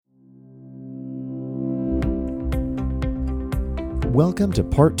Welcome to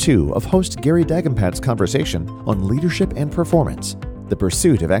part 2 of host Gary Dagenpat's conversation on leadership and performance, the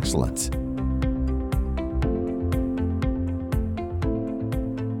pursuit of excellence.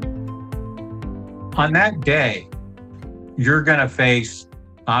 On that day, you're going to face,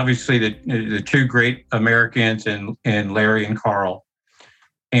 obviously, the two great Americans and Larry and Carl.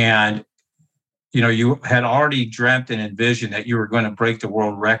 And, you know, you had already dreamt and envisioned that you were going to break the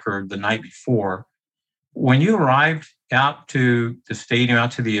world record the night before. When you arrived out to the stadium,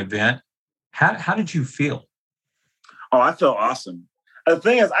 out to the event, how did you feel? Oh, I felt awesome. The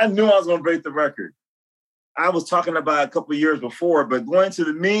thing is, I knew I was going to break the record. I was talking about it a couple of years before, but going to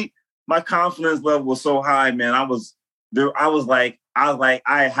the meet, my confidence level was so high, man. I was like,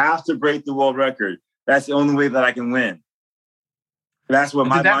 I have to break the world record. That's the only way that I can win. That's what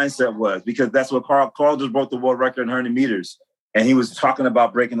my mindset was, because that's what Carl just broke the world record in 100 meters, and he was talking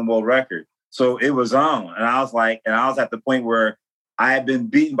about breaking the world record. So it was on, and I was at the point where I had been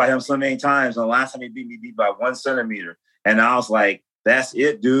beaten by him so many times, and the last time he beat me, by 1 centimeter, and I was like, "That's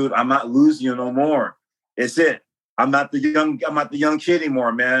it, dude. I'm not losing you no more. It's it. I'm not the young kid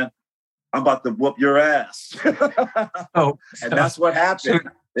anymore, man. I'm about to whoop your ass." And that's what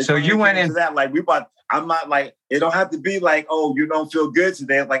happened. So you went into that like I'm not like, it don't have to be like, oh, you don't feel good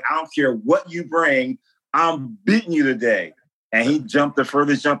today. Like, I don't care what you bring, I'm beating you today. And he jumped the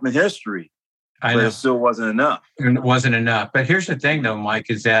furthest jump in history. I know. But it still wasn't enough. It wasn't enough. But here's the thing, though,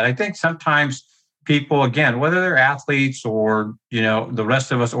 Mike, is that I think sometimes people, again, whether they're athletes or, you know, the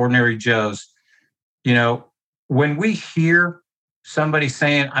rest of us ordinary Joes, you know, when we hear somebody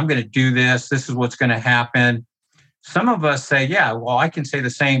saying, I'm going to do this, this is what's going to happen, some of us say, yeah, well, I can say the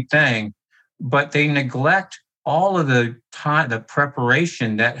same thing, but they neglect all of the time, the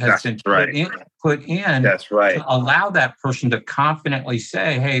preparation that has been put in That's right. to allow that person to confidently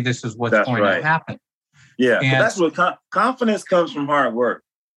say, hey, this is what's going to happen. Yeah, and but that's what confidence comes from hard work.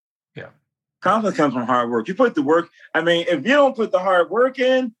 Yeah. Confidence comes from hard work. You put the work. I mean, if you don't put the hard work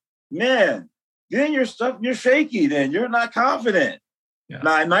in, man, then you're shaky, then you're not confident. Yeah.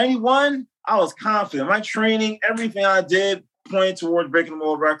 Now, in 91, I was confident. My training, everything I did pointed towards breaking the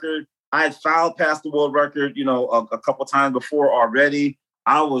world record. I had fouled past the world record, you know, a couple times before already.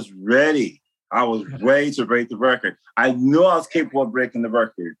 I was ready. I was ready to break the record. I knew I was capable of breaking the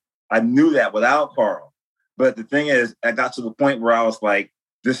record. I knew that without Carl. But the thing is, I got to the point where I was like,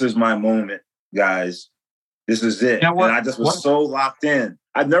 this is my moment, guys. This is it. And I just was so locked in.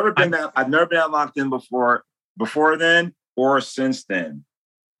 I've never been that locked in before then or since then.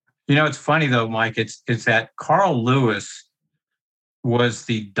 You know, it's funny though, Mike, it's that Carl Lewis was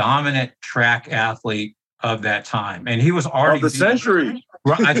the dominant track athlete of that time. And he was already the century.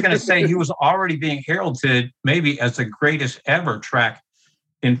 I was going to say he was already being heralded maybe as the greatest ever track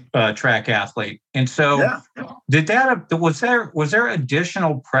athlete. And so was there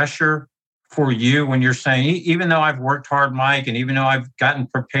additional pressure for you when you're saying, even though I've worked hard, Mike, and even though I've gotten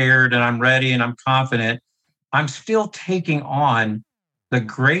prepared and I'm ready and I'm confident, I'm still taking on the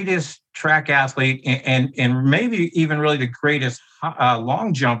greatest track athlete and maybe even really the greatest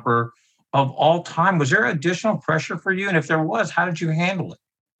long jumper of all time? Was there additional pressure for you? And if there was, how did you handle it?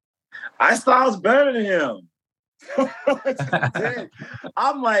 I thought I was better than him.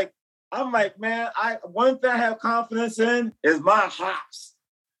 I'm like, man, one thing I have confidence in is my hops.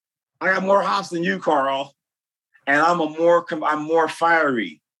 I got more hops than you, Carl. And I'm more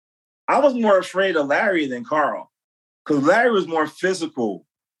fiery. I was more afraid of Larry than Carl. Because Larry was more physical.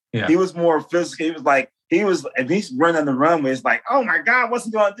 Yeah. He was more physical. If he's running the runway, it's like, oh my God, what's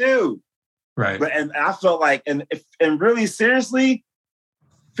he gonna do? Right. And I felt like, and really seriously,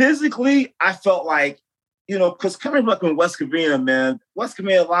 physically, I felt like, you know, because coming back from West Covina, man, West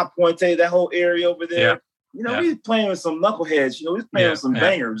Covina, La Puente, that whole area over there, you know, we was playing with some knuckleheads, you know, we was playing with some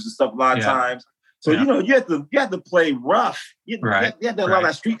bangers and stuff a lot of times. So, you know, you have to play rough. You have to have a lot of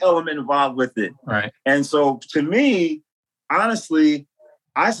that street element involved with it. Right. And so to me, honestly,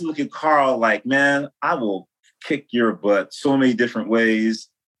 I used to look at Carl like, man, I will kick your butt so many different ways.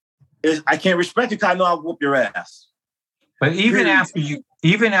 I can't respect you because I know I'll whoop your ass. But even after you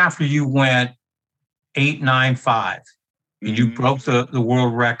went 8.95 and you broke the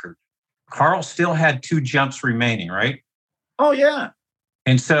world record, Carl still had 2 jumps remaining, right? Oh, yeah.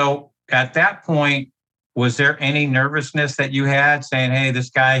 And so at that point, was there any nervousness that you had saying, hey, this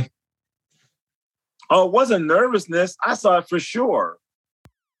guy? Oh, it wasn't nervousness. I saw it for sure.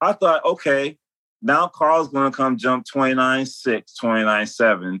 I thought, okay, now Carl's going to come jump 29.6,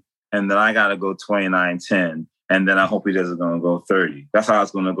 29.7, and then I got to go 29.10. And then I hope he doesn't going to go 30. That's how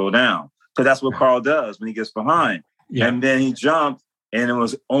it's going to go down. Because that's what Carl does when he gets behind. Yeah. And then he jumped, and it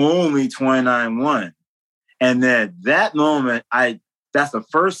was only 29.1. And then that moment, that's the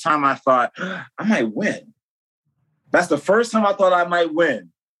first time I thought, I might win. That's the first time I thought I might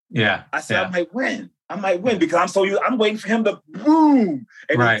win. Yeah. I said, I might win. I might win because I'm waiting for him to boom.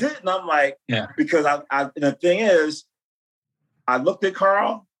 And he didn't. I'm like, because and the thing is, I looked at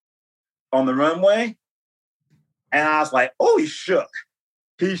Carl on the runway and I was like, oh, he shook.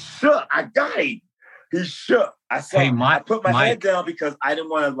 He shook. I got him. He shook. I put my head down because I didn't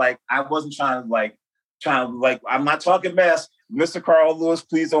want to I wasn't trying to I'm not talking mess. Mr. Carl Lewis,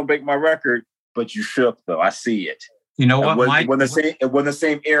 please don't break my record. But you shook though. I see it. You know what, Mike? It wasn't the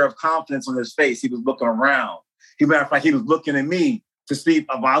same air of confidence on his face. He was looking around. Matter of fact, he was looking at me to see if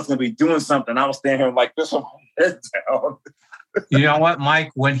I was going to be doing something. I was standing here like this with my head down. You know what,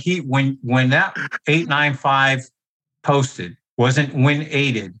 Mike? When that 895 posted, wasn't win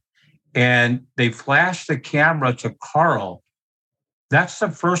aided, and they flashed the camera to Carl, that's the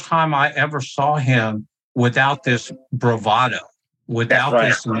first time I ever saw him without this bravado. Without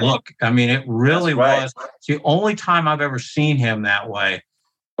this look. I mean, it really was. It's the only time I've ever seen him that way.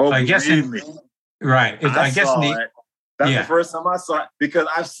 Oh, I guess right. That's the first time I saw it because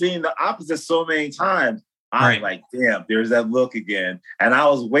I've seen the opposite so many times. I was like, damn, there's that look again. And I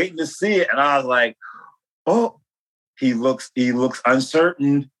was waiting to see it. And I was like, oh, he looks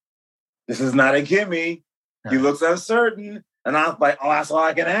uncertain. This is not a gimme. He looks uncertain. And I was like, oh, that's all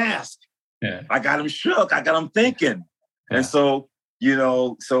I can ask. Yeah. I got him shook. I got him thinking. Yeah. And so,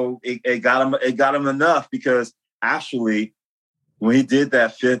 it got him enough because actually when he did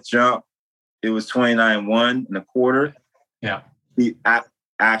that fifth jump, it was 29.1 and a quarter. Yeah. He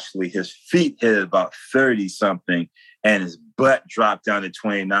actually, his feet hit about 30 something and his butt dropped down to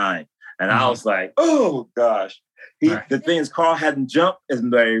 29. And I was like, oh gosh. The thing is, Carl hadn't jumped as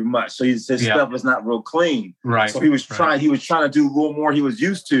very much. So his stuff was not real clean. Right. So he was trying to do a little more he was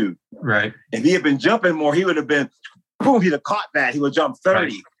used to. Right. If he had been jumping more, he would have been, boom, he'd have caught that. He would jump 30.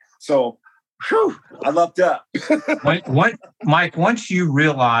 Right. So, I lucked up. Mike, once you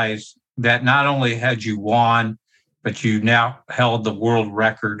realize that not only had you won, but you now held the world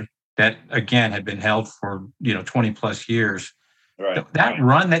record that, again, had been held for, 20 plus years. Right. That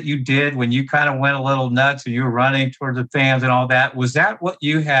run that you did when you kind of went a little nuts and you were running towards the fans and all that, was that what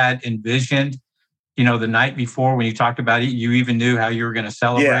you had envisioned, the night before when you talked about it? You even knew how you were going to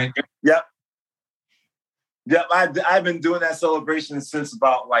celebrate? Yeah. Yep. I've been doing that celebration since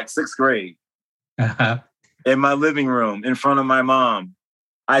about sixth grade. Uh-huh. In my living room, in front of my mom.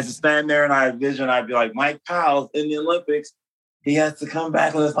 I used to stand there and I'd be like, Mike Powell's in the Olympics. He has to come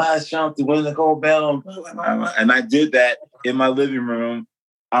back on his last jump to win the gold medal. And I did that in my living room.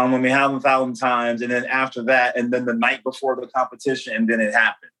 I don't know, maybe 1,000 times. And then after that, and then the night before the competition, and then it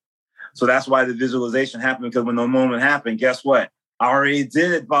happened. So that's why the visualization happened, because when the moment happened, guess what? I already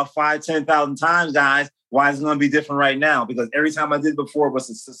did it about 10,000 times, guys. Why is it going to be different right now? Because every time I did before was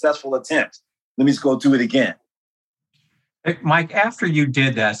a successful attempt. Let me just go do it again. Mike, after you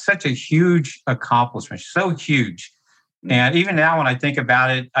did that, such a huge accomplishment, so huge. And even now when I think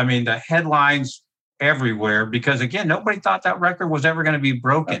about it, I mean, the headlines everywhere, because again, nobody thought that record was ever going to be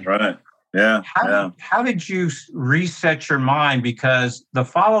broken. That's right. Yeah. How did you reset your mind? Because the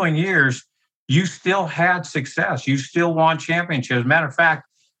following years, you still had success. You still won championships. As a matter of fact,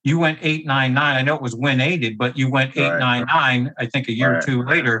 you went 8.99. I know it was win aided, but you went 8.99, I think a year or two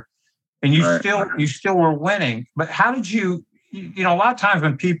later. And you still were winning. But how did you, a lot of times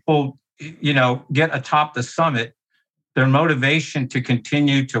when people, get atop the summit, their motivation to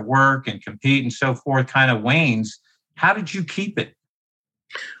continue to work and compete and so forth kind of wanes. How did you keep it?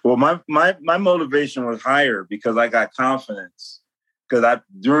 Well, my motivation was higher because I got confidence. Because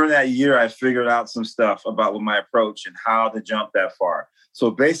during that year, I figured out some stuff about my approach and how to jump that far. So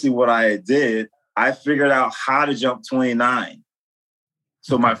basically what I did, I figured out how to jump 29.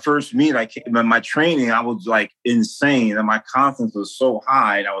 So my first meet, my training, I was insane, and my confidence was so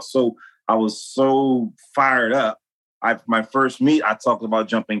high, and I was so fired up. My first meet, I talked about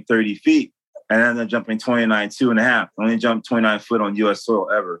jumping 30 feet, and I ended up jumping 29.2.5. I only jumped 29 foot on U.S.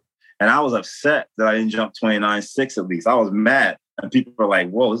 soil ever, and I was upset that I didn't jump 29.6 at least. I was mad, and people were like,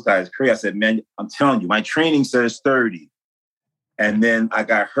 "Whoa, this guy is crazy." I said, "Man, I'm telling you, my training says 30." And then I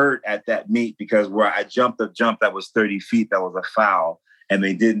got hurt at that meet because where I jumped a jump that was 30 feet, that was a foul. And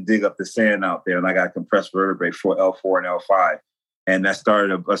they didn't dig up the sand out there. And I got compressed vertebrae for L4 and L5. And that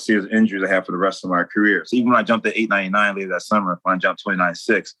started a series of injuries I had for the rest of my career. So even when I jumped at 8.99 later that summer, when I jumped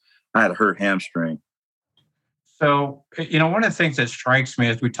 29.6, I had a hurt hamstring. So, one of the things that strikes me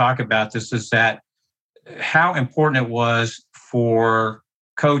as we talk about this is that how important it was for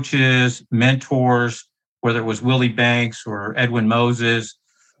coaches, mentors, whether it was Willie Banks or Edwin Moses,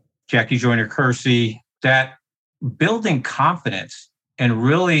 Jackie Joyner Kersee, that building confidence and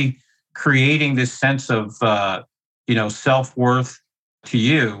really creating this sense of, self-worth to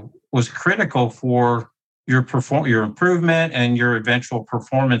you was critical for your improvement and your eventual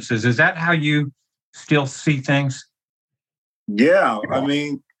performances. Is that how you still see things? Yeah. I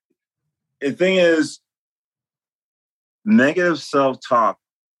mean, the thing is, negative self-talk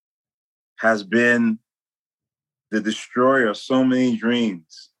has been the destroyer of so many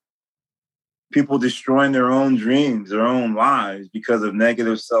dreams. People destroying their own dreams, their own lives because of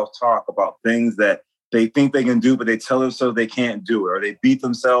negative self-talk about things that they think they can do, but they tell themselves they can't do it, or they beat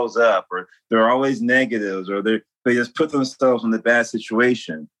themselves up, or they're always negatives, or they just put themselves in a bad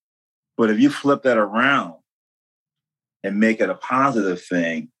situation. But if you flip that around and make it a positive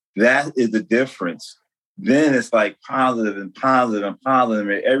thing, that is the difference. Then it's like positive and positive and positive,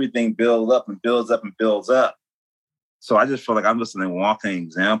 and everything builds up and builds up and builds up. So I just feel like I'm just a walking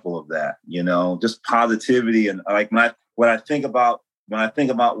example of that, just positivity. And like when I think about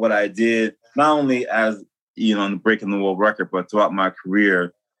what I did, not only as, in breaking the world record, but throughout my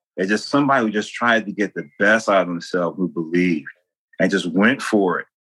career, it's just somebody who just tried to get the best out of themselves, who believed and just went for it.